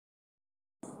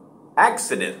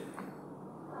accident,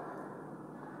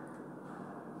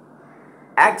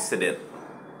 accident,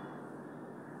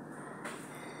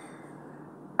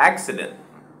 accident,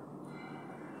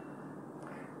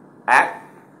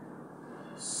 accident,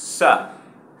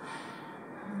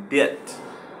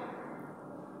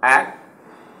 accident,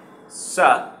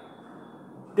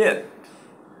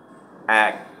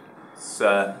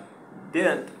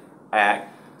 accident,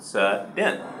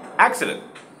 accident, accident,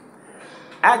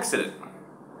 accident.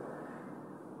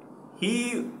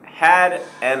 He had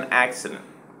an accident.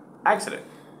 Accident.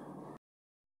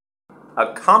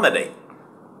 Accommodate.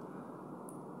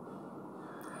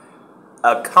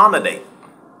 Accommodate.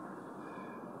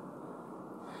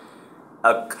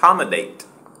 Accommodate.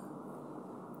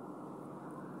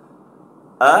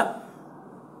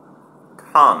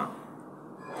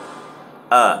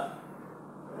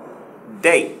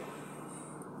 Date.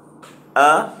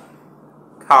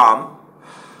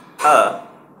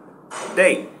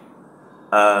 Date.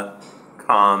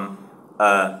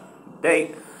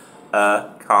 Date.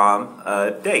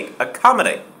 Date.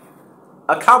 Accommodate.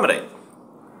 Accommodate.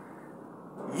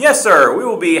 Yes, sir, we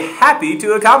will be happy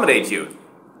to accommodate you.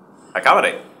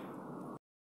 Accommodate.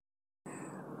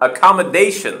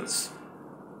 Accommodations.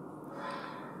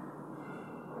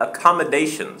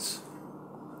 Accommodations.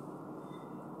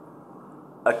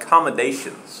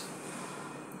 Accommodations.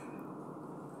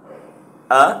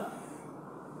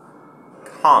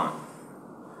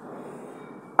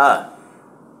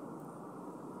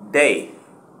 Day.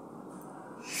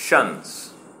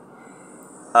 Shuns.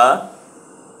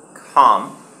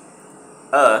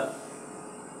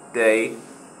 Day.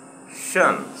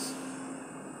 Shuns.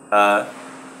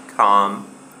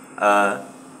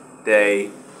 Day.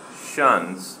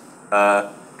 Shuns.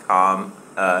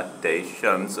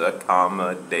 Accommodations.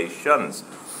 Accommodations.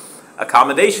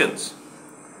 Accommodations.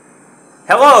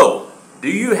 Hello. Do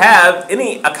you have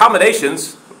any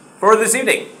accommodations for this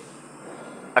evening?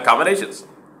 Accommodations.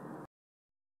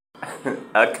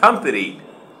 Accompanied.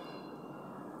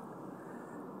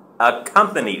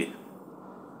 Accompanied.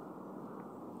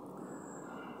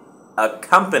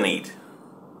 Accompanied.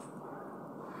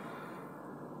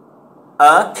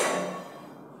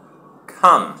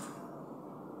 Accompanied.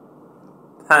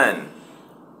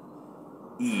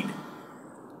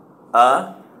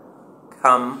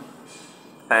 Accompanied.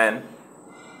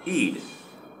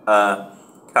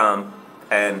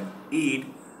 Accompanied.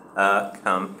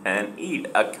 Accompanied.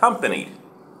 Accompanied.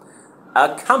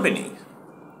 Accompanied.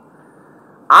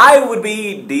 I would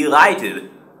be delighted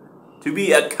to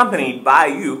be accompanied by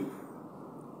you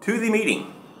to the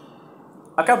meeting.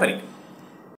 Accompanied.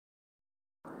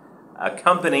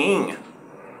 Accompanying.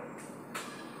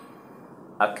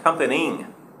 Accompanying.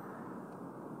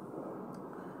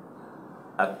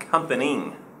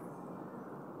 Accompanying.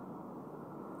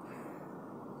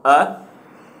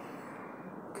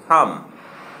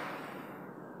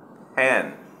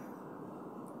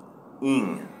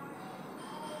 Ing.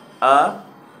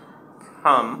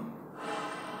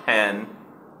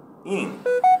 Accompanying.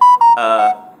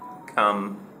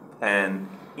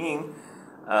 Accompanying.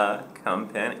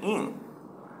 Accompanying.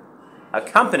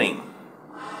 Accompanying.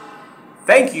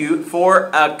 Thank you for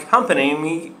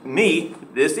accompanying me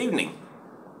this evening.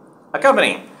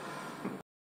 Accompanying.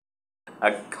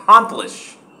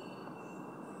 Accomplish.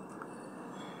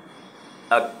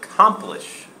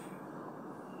 Accomplish.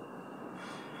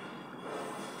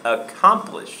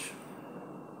 Accomplish.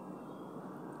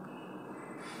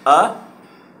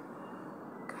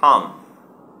 Accomplish.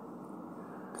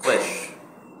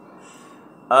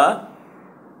 Accomplish.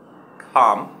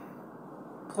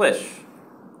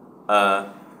 Accomplish.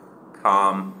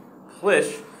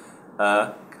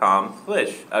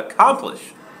 Accomplish.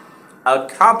 Accomplish.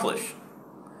 Accomplish.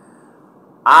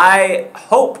 I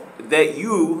hope that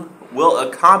you will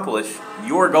accomplish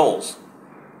your goals.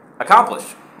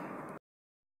 Accomplish.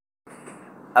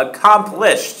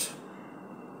 Accomplished.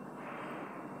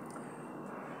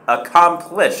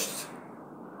 Accomplished.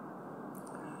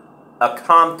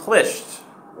 Accomplished.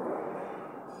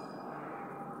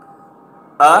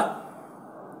 Accomplished.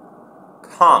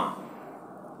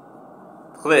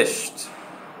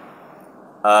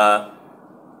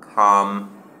 Accomplished.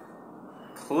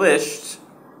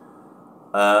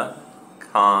 Accomplished.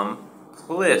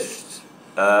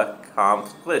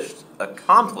 Accomplished.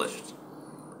 Accomplished.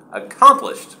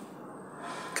 Accomplished.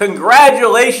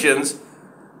 Congratulations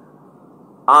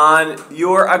on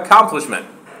your accomplishment.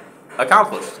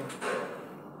 Accomplished.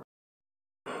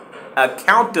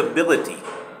 Accountability.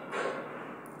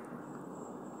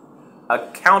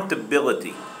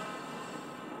 Accountability.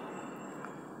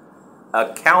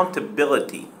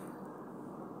 Accountability.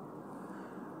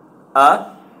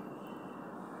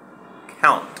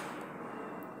 Count.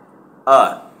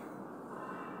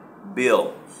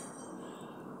 Bill.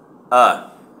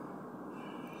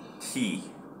 T.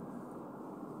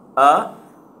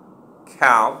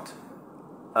 Count.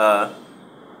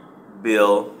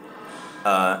 Bill.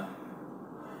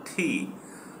 T.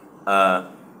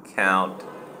 Count.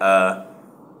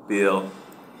 Bill.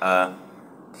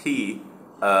 T.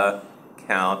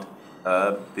 Count.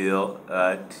 Bill.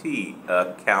 T.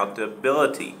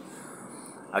 Accountability.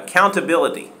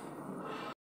 Accountability.